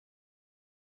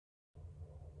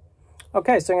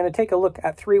Okay, so I'm going to take a look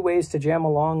at 3 ways to jam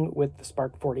along with the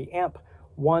Spark 40 amp.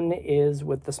 One is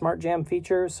with the Smart Jam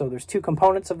feature, so there's 2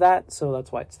 components of that, so that's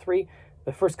why it's 3.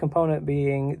 The first component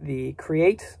being the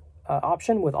Create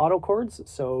option with auto chords.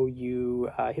 So you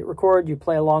hit record, you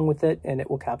play along with it, and it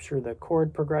will capture the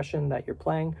chord progression that you're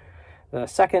playing. The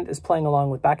second is playing along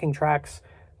with backing tracks,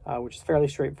 which is fairly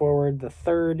straightforward. The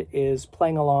third is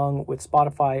playing along with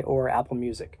Spotify or Apple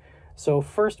Music. So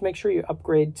first, make sure you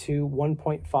upgrade to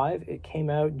 1.5. It came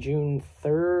out June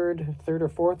 3rd or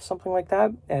 4th, something like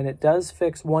that. And it does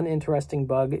fix one interesting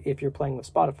bug if you're playing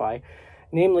with Spotify.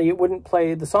 Namely, it wouldn't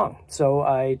play the song. So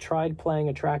I tried playing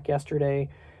a track yesterday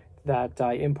that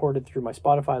I imported through my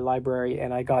Spotify library,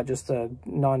 and I got just a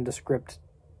nondescript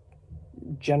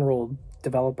general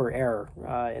developer error,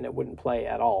 and it wouldn't play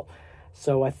at all.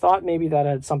 So I thought maybe that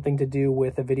had something to do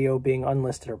with a video being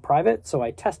unlisted or private. So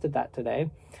I tested that today,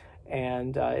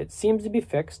 and it seems to be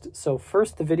fixed. So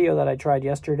first, the video that I tried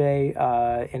yesterday,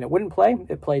 and it wouldn't play.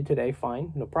 It played today,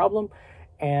 fine, no problem.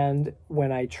 And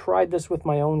when I tried this with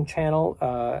my own channel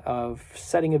of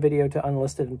setting a video to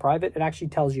unlisted and private, it actually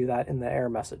tells you that in the error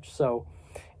message. So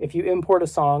if you import a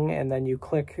song and then you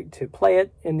click to play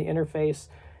it in the interface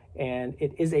and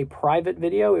it is a private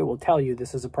video, it will tell you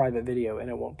this is a private video and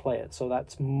it won't play it. So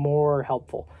that's more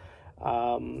helpful.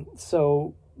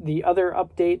 So the other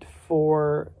update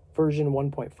for version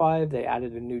 1.5, they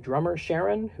added a new drummer,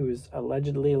 Sharon, who's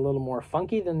allegedly a little more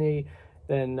funky than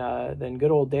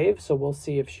good old Dave, so we'll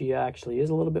see if she actually is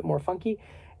a little bit more funky.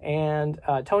 And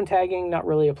tone tagging, not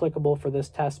really applicable for this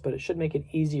test, but it should make it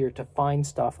easier to find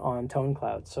stuff on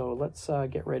ToneCloud. So let's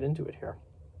get right into it here.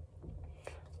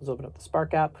 Let's open up the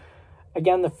Spark app.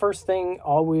 Again, the first thing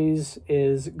always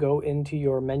is go into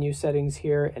your menu settings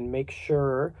here and make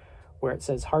sure where it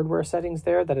says hardware settings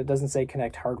there that it doesn't say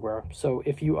connect hardware. So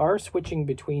if you are switching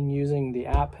between using the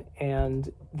app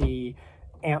and the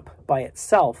amp by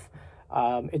itself,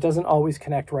 it doesn't always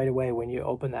connect right away when you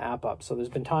open the app up. So there's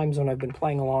been times when I've been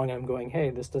playing along and I'm going, hey,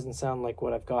 this doesn't sound like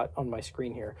what I've got on my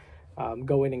screen here.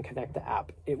 Go in and connect the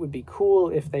app. It would be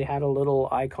cool if they had a little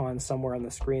icon somewhere on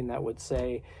the screen that would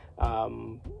say,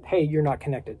 hey, you're not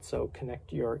connected. So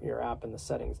connect your app in the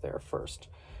settings there first.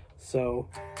 So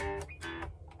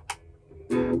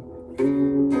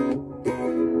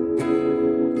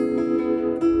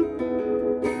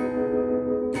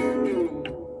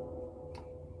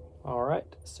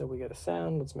so we get a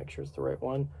sound. Let's make sure it's the right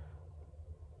one.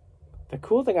 The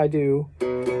cool thing I do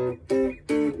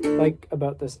like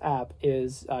about this app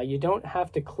is you don't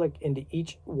have to click into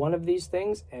each one of these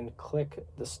things and click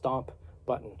the stomp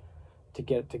button to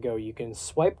get it to go. You can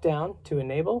swipe down to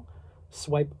enable,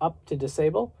 swipe up to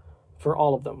disable for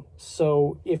all of them.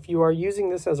 So if you are using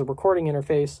this as a recording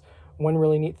interface, one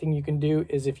really neat thing you can do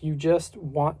is if you just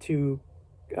want to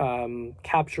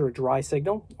capture a dry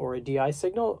signal or a DI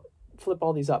signal, flip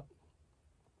all these up,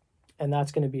 and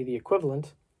that's going to be the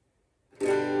equivalent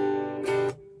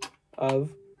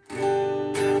of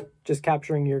just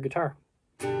capturing your guitar,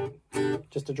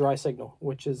 just a dry signal,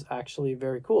 which is actually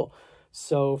very cool.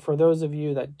 So for those of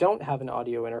you that don't have an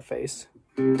audio interface,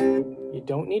 you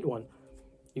don't need one.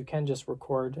 You can just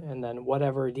record, and then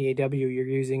whatever DAW you're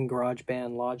using,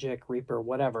 GarageBand, Logic, Reaper,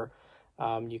 whatever,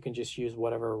 you can just use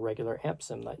whatever regular amp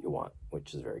sim that you want,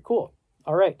 which is very cool.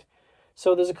 All right.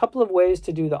 So there's a couple of ways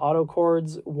to do the auto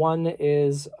chords. One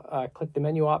is click the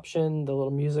menu option, the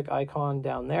little music icon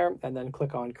down there, and then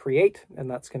click on Create, and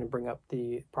that's going to bring up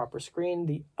the proper screen.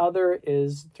 The other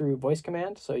is through voice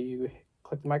command. So you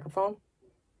click the microphone,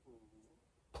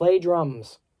 play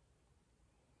drums.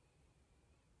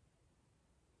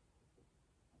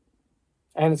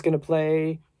 And it's going to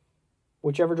play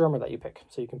whichever drummer that you pick.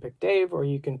 So you can pick Dave or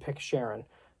you can pick Sharon,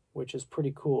 which is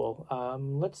pretty cool.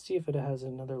 Let's see if it has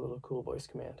another little cool voice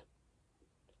command.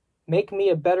 Make me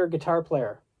a better guitar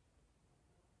player.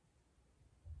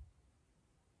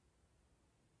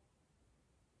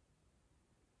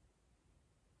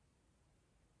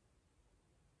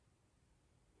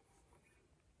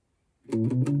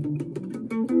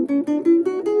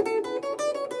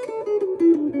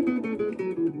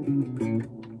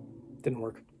 Didn't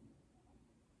work.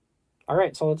 All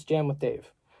right, so let's jam with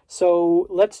Dave. So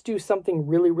let's do something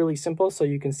really, really simple so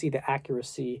you can see the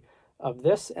accuracy of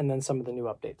this and then some of the new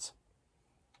updates.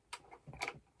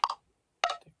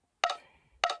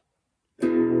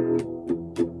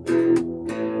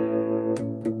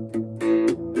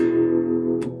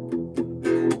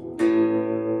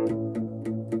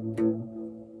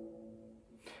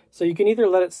 So you can either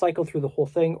let it cycle through the whole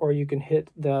thing or you can hit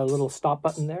the little stop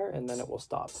button there and then it will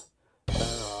stop.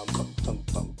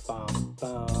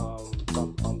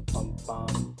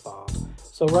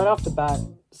 So right off the bat,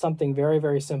 something very,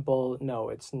 very simple, no,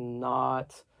 it's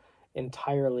not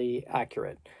entirely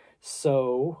accurate.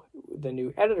 So the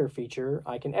new editor feature,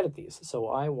 I can edit these. So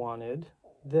I wanted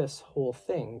this whole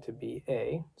thing to be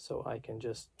A, so I can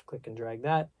just click and drag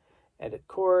that, edit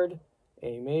chord,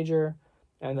 A major,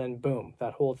 and then boom,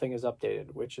 that whole thing is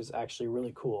updated, which is actually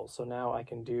really cool. So now I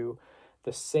can do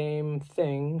the same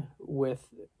thing with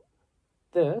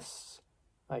this.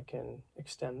 I can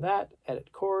extend that,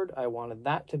 edit chord. I wanted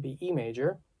that to be E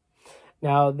major.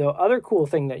 Now, the other cool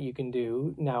thing that you can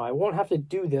do, now I won't have to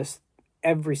do this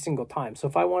every single time. So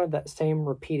if I wanted that same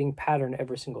repeating pattern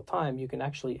every single time, you can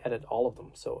actually edit all of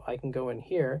them. So I can go in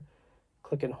here,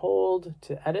 click and hold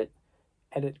to edit,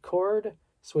 edit chord,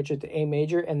 switch it to A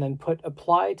major, and then put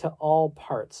apply to all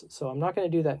parts. So I'm not going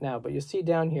to do that now, but you'll see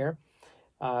down here,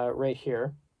 right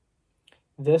here,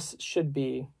 this should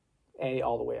be A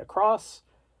all the way across.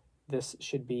 This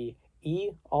should be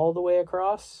E all the way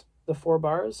across the 4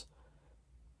 bars.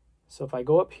 So if I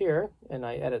go up here and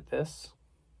I edit this,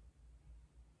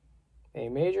 A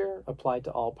major, apply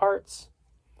to all parts.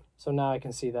 So now I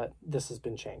can see that this has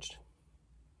been changed.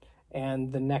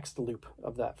 And the next loop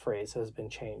of that phrase has been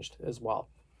changed as well.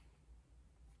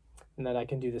 And then I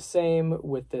can do the same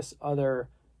with this other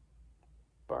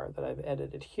bar that I've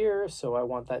edited here. So I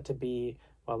want that to be,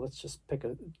 well, let's just pick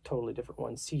a totally different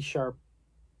one, C sharp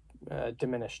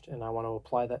diminished, and I want to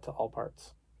apply that to all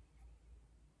parts.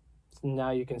 So now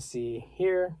you can see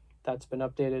here, that's been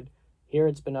updated. Here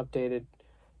it's been updated.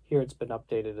 Here it's been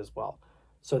updated as well.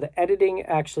 So the editing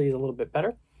actually is a little bit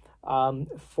better.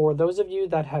 For those of you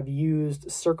that have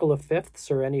used Circle of Fifths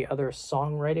or any other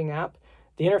songwriting app,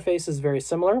 the interface is very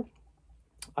similar.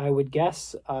 I would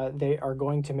guess they are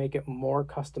going to make it more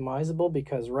customizable,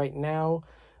 because right now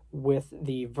with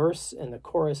the verse and the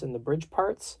chorus and the bridge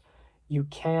parts, you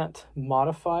can't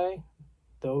modify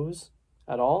those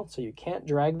at all. So you can't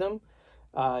drag them.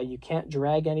 You can't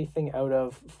drag anything out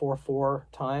of 4/4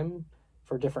 time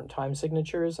for different time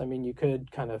signatures. I mean, you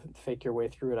could kind of fake your way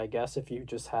through it, I guess, if you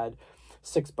just had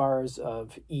 6 bars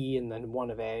of E and then 1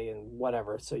 of A and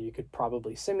whatever. So you could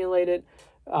probably simulate it.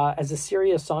 As a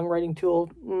serious songwriting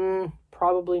tool,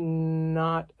 probably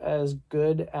not as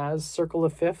good as Circle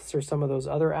of Fifths or some of those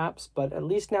other apps, but at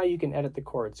least now you can edit the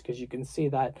chords, because you can see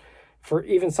that for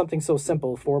even something so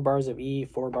simple, 4 bars of E,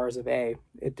 4 bars of A,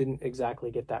 it didn't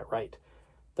exactly get that right.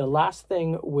 The last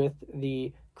thing with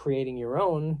the creating your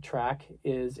own track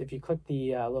is if you click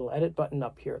the little edit button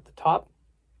up here at the top,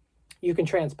 you can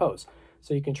transpose.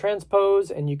 So you can transpose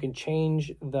and you can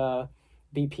change the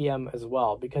BPM as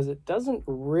well, because it doesn't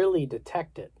really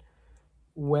detect it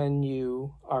when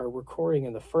you are recording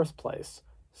in the first place.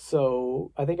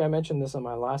 So I think I mentioned this in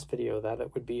my last video, that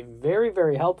it would be very,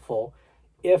 very helpful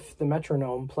if the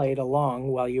metronome played along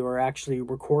while you were actually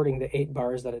recording the 8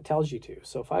 bars that it tells you to.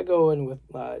 So if I go in with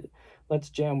Let's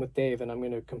Jam with Dave, and I'm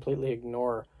going to completely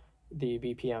ignore the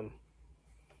BPM.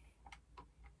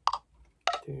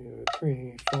 2,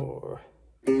 3, 4.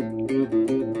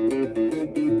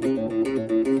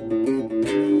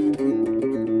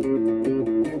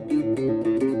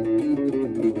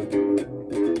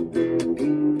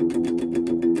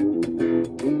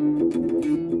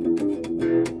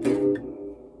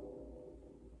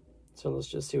 So let's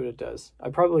just see what it does. I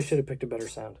probably should have picked a better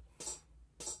sound.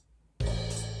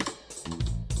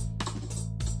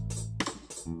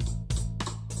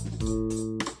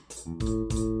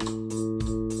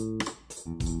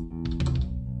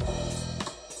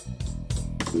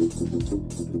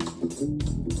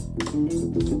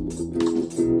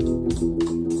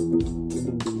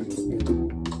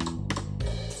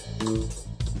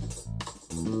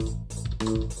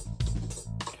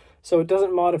 So it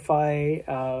doesn't modify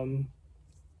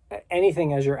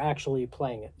anything as you're actually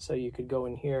playing it. So you could go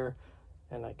in here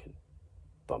and I could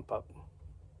bump up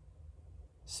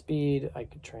speed, I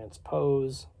could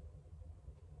transpose,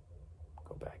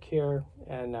 go back here,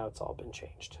 and now it's all been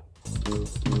changed.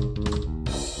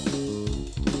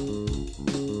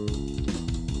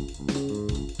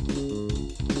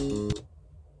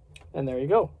 And there you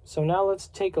go. So now let's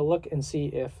take a look and see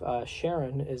if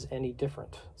Sharon is any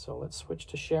different. So let's switch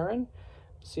to Sharon,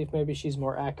 see if maybe she's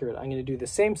more accurate. I'm going to do the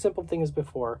same simple thing as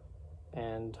before,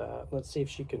 and let's see if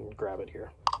she can grab it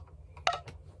here.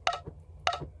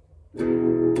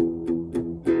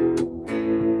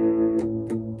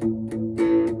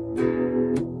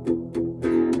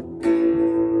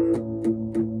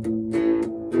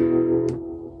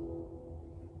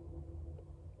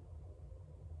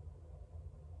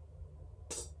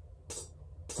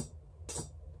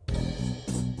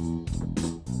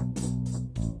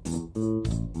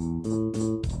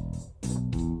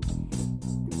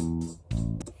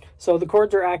 So the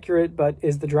chords are accurate, but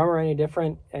is the drummer any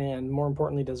different? And more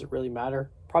importantly, does it really matter?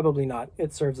 Probably not.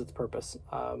 It serves its purpose.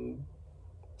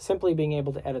 Simply being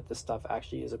able to edit this stuff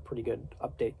actually is a pretty good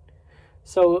update.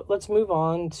 So let's move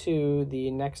on to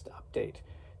the next update.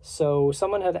 So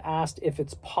someone had asked if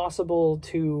it's possible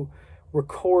to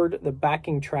record the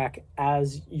backing track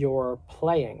as you're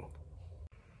playing.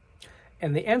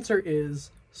 And the answer is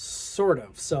sort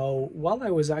of. So while I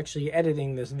was actually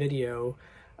editing this video,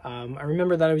 I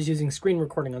remember that I was using screen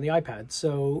recording on the iPad.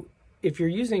 So if you're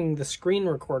using the screen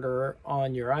recorder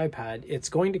on your iPad, it's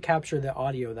going to capture the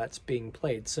audio that's being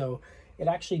played. So it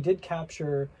actually did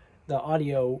capture the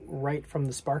audio right from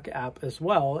the Spark app as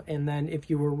well. And then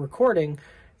if you were recording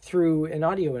through an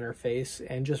audio interface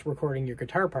and just recording your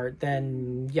guitar part,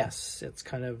 then yes, it's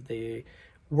kind of the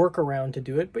workaround to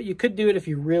do it, but you could do it if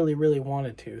you really, really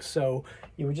wanted to. So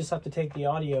you would just have to take the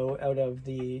audio out of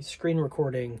the screen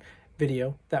recording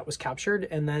video that was captured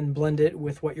and then blend it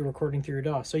with what you're recording through your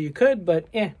DAW. So you could, but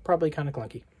probably kind of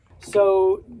clunky.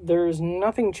 So there's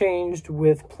nothing changed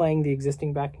with playing the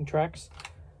existing backing tracks.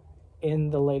 In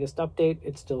the latest update,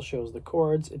 it still shows the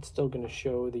chords. It's still going to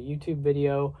show the YouTube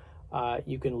video.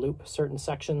 You can loop certain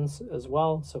sections as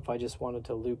well. So if I just wanted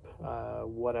to loop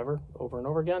whatever over and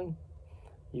over again,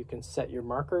 you can set your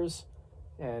markers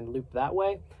and loop that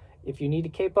way. If you need a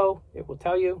capo, it will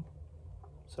tell you.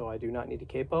 So I do not need a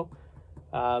capo.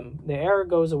 The error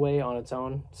goes away on its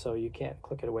own, so you can't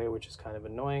click it away, which is kind of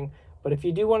annoying. But if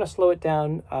you do want to slow it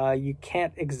down, you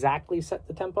can't exactly set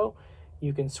the tempo.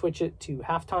 You can switch it to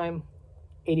halftime,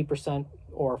 80%,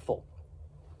 or full.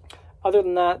 Other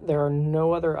than that, there are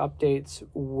no other updates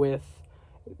with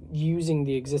using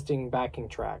the existing backing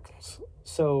tracks.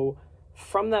 So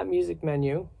from that music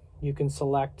menu, you can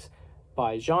select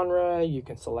by genre, you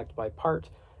can select by part,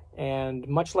 and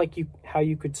much like how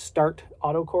you could start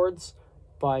auto chords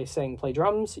by saying play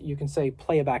drums, you can say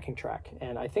play a backing track.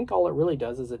 And I think all it really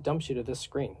does is it dumps you to this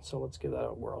screen. So let's give that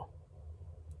a whirl.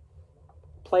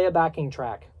 Play a backing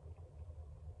track.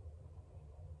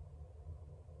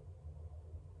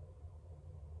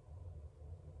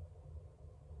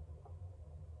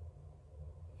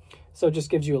 So it just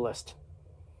gives you a list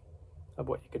of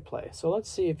what you could play. So let's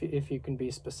see if you can be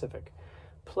specific.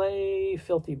 Play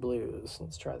Filthy Blues.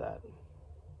 Let's try that.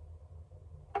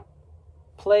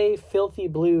 Play Filthy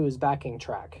Blues backing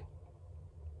track.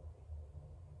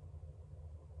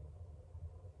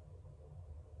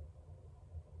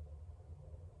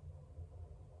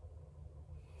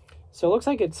 So it looks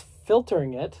like it's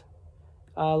filtering it.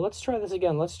 Let's try this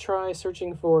again. Let's try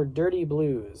searching for Dirty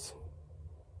Blues.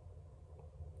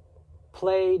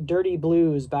 Play Dirty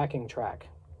Blues backing track.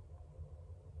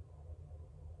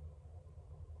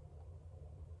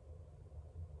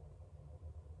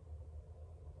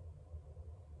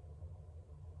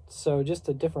 So just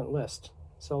a different list.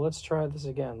 So let's try this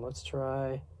again. Let's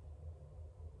try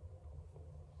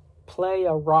play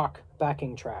a rock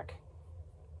backing track.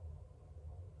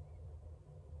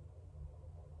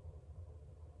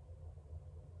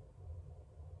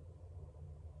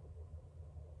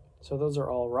 So those are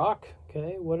all rock.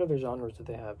 Okay, what other genres do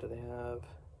they have? Do they have...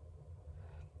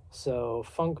 So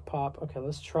funk, pop. Okay,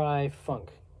 let's try funk.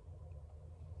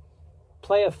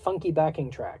 Play a funky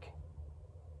backing track.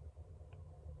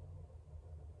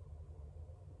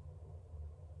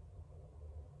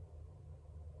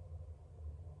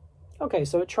 Okay,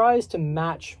 so it tries to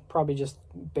match, probably just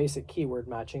basic keyword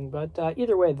matching, but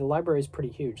either way, the library is pretty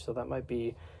huge, so that might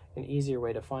be an easier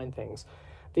way to find things.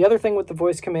 The other thing with the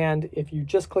voice command, if you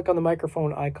just click on the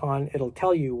microphone icon, it'll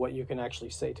tell you what you can actually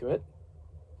say to it.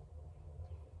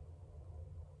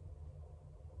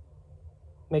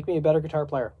 Make me a better guitar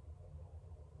player.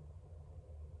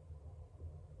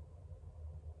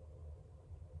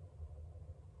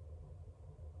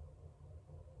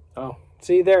 Oh,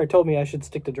 see there, it told me I should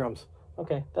stick to drums.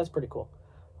 Okay, that's pretty cool.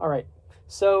 All right,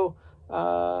 so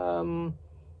not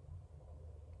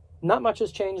much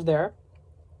has changed there.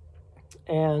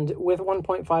 And with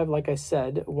 1.5, like I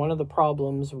said, one of the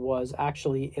problems was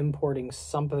actually importing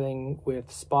something with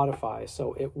Spotify.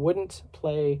 So it wouldn't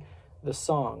play the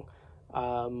song.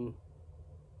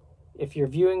 If you're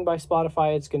viewing by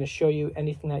Spotify, it's going to show you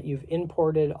anything that you've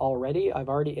imported already. I've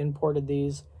already imported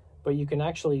these, but you can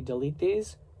actually delete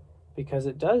these because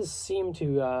it does seem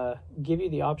to give you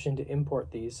the option to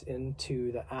import these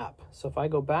into the app. So if I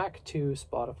go back to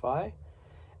Spotify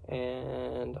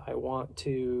and I want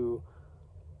to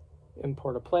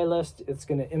import a playlist, it's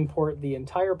going to import the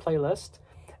entire playlist,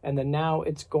 and then now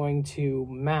it's going to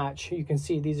match. You can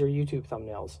see these are YouTube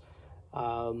thumbnails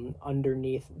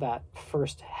underneath that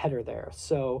first header there.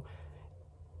 So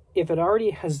if it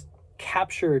already has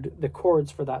captured the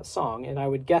chords for that song, and I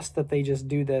would guess that they just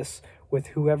do this with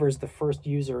whoever's the first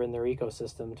user in their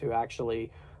ecosystem to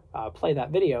actually play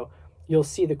that video. You'll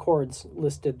see the chords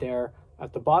listed there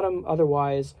at the bottom.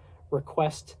 Otherwise,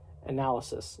 request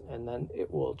analysis, and then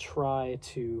it will try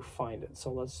to find it.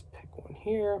 So let's pick one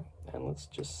here, and let's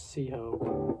just see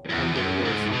how good it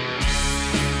is.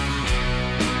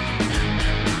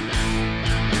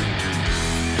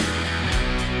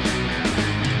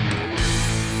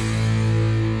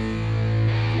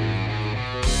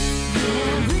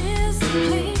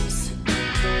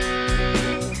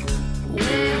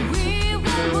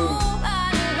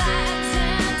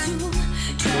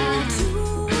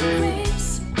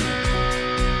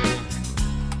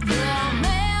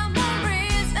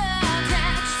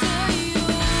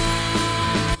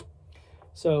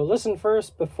 So listen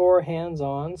first before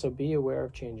hands-on, so be aware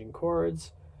of changing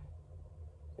chords.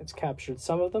 It's captured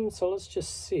some of them, so let's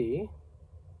just see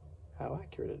how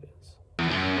accurate it is.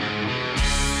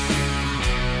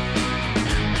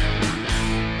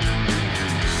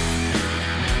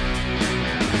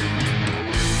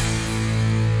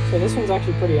 So this one's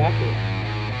actually pretty accurate.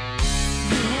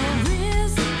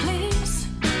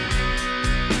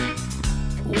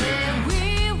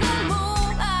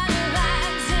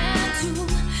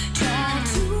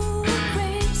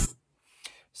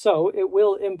 So it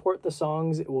will import the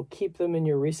songs, it will keep them in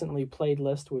your recently played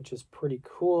list, which is pretty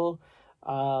cool.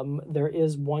 There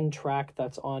is one track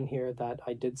that's on here that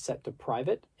I did set to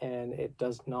private, and it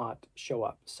does not show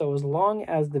up. So as long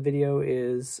as the video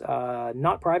is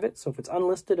not private, so if it's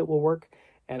unlisted, it will work.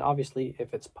 And obviously,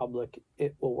 if it's public,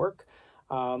 it will work.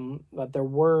 But there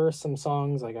were some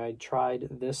songs, like I tried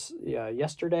this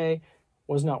yesterday,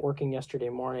 was not working yesterday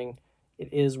morning.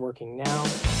 It is working now.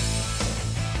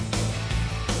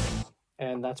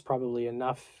 And that's probably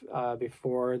enough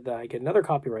before I get another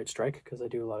copyright strike, because I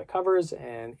do a lot of covers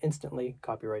and instantly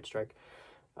copyright strike.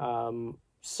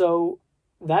 So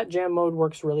that jam mode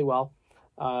works really well.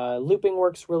 Looping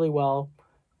works really well.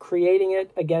 Creating it,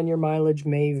 again, your mileage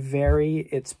may vary.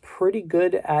 It's pretty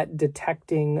good at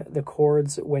detecting the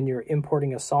chords when you're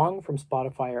importing a song from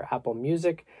Spotify or Apple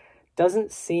Music.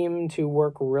 Doesn't seem to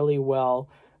work really well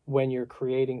when you're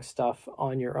creating stuff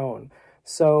on your own.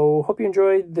 So hope you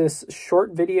enjoyed this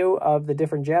short video of the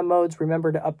different jam modes.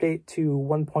 Remember to update to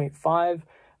 1.5.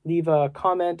 Leave a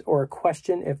comment or a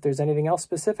question if there's anything else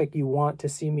specific you want to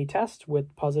see me test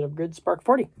with Positive Grid Spark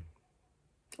 40.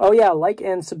 Oh yeah, like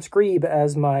and subscribe,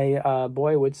 as my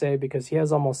boy would say, because he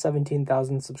has almost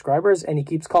 17,000 subscribers, and he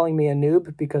keeps calling me a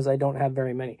noob because I don't have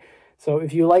very many. So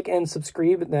if you like and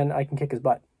subscribe, then I can kick his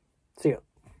butt. See you.